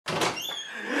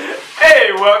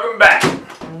welcome back.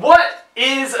 What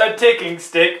is a ticking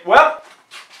stick? Well,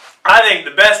 I think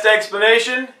the best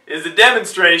explanation is a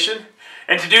demonstration.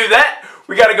 And to do that,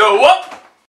 we gotta go up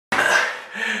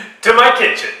to my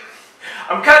kitchen.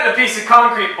 I'm cutting a piece of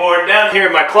concrete board down here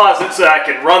in my closet so I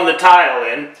can run the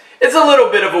tile in. It's a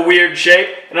little bit of a weird shape,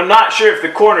 and I'm not sure if the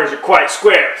corners are quite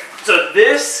square. So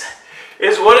this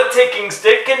is what a ticking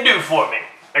stick can do for me.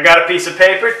 I got a piece of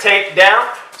paper taped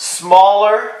down,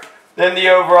 smaller than the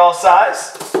overall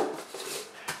size.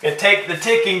 You take the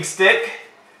ticking stick,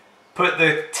 put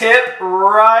the tip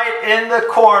right in the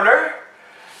corner,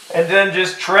 and then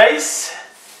just trace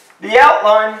the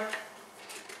outline.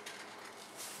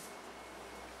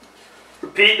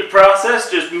 Repeat the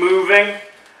process, just moving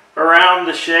around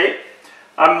the shape.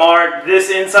 I marked this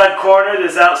inside corner,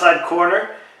 this outside corner,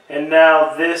 and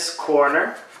now this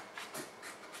corner.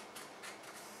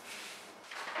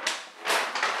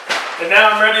 And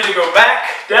now I'm ready to go back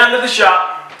down to the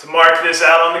shop to mark this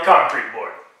out on the concrete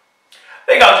board.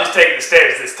 I think I'll just take the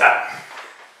stairs this time.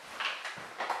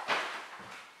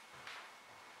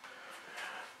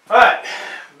 Alright,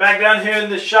 back down here in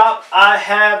the shop, I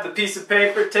have the piece of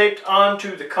paper taped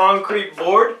onto the concrete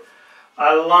board.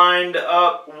 I lined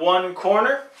up one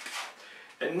corner,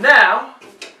 and now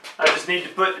I just need to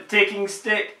put the ticking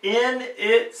stick in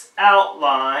its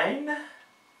outline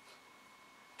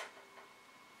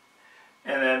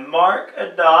and then mark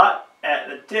a dot at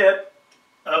the tip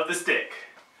of the stick.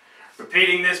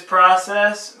 Repeating this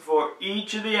process for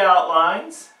each of the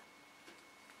outlines.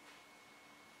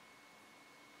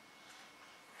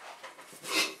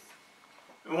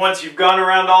 And once you've gone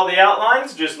around all the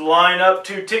outlines, just line up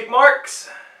 2 tick marks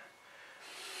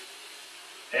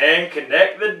and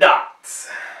connect the dots.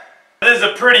 This is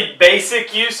a pretty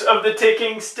basic use of the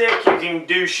ticking stick. You can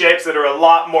do shapes that are a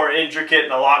lot more intricate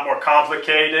and a lot more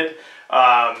complicated.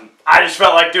 I just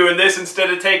felt like doing this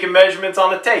instead of taking measurements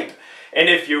on the tape. And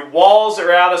if your walls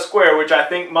are out of square, which I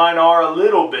think mine are a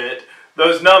little bit,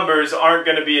 those numbers aren't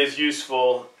going to be as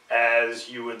useful as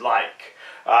you would like.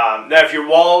 Now if your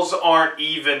walls aren't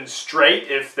even straight,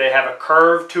 if they have a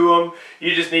curve to them,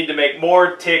 you just need to make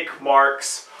more tick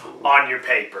marks on your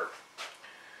paper.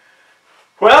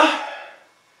 Well,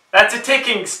 that's a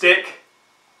ticking stick.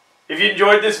 If you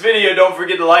enjoyed this video, don't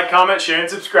forget to like, comment, share, and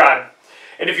subscribe.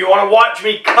 And if you want to watch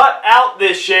me cut out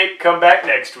this shape, come back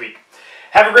next week.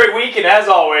 Have a great week, and as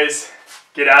always,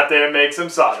 get out there and make some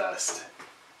sawdust.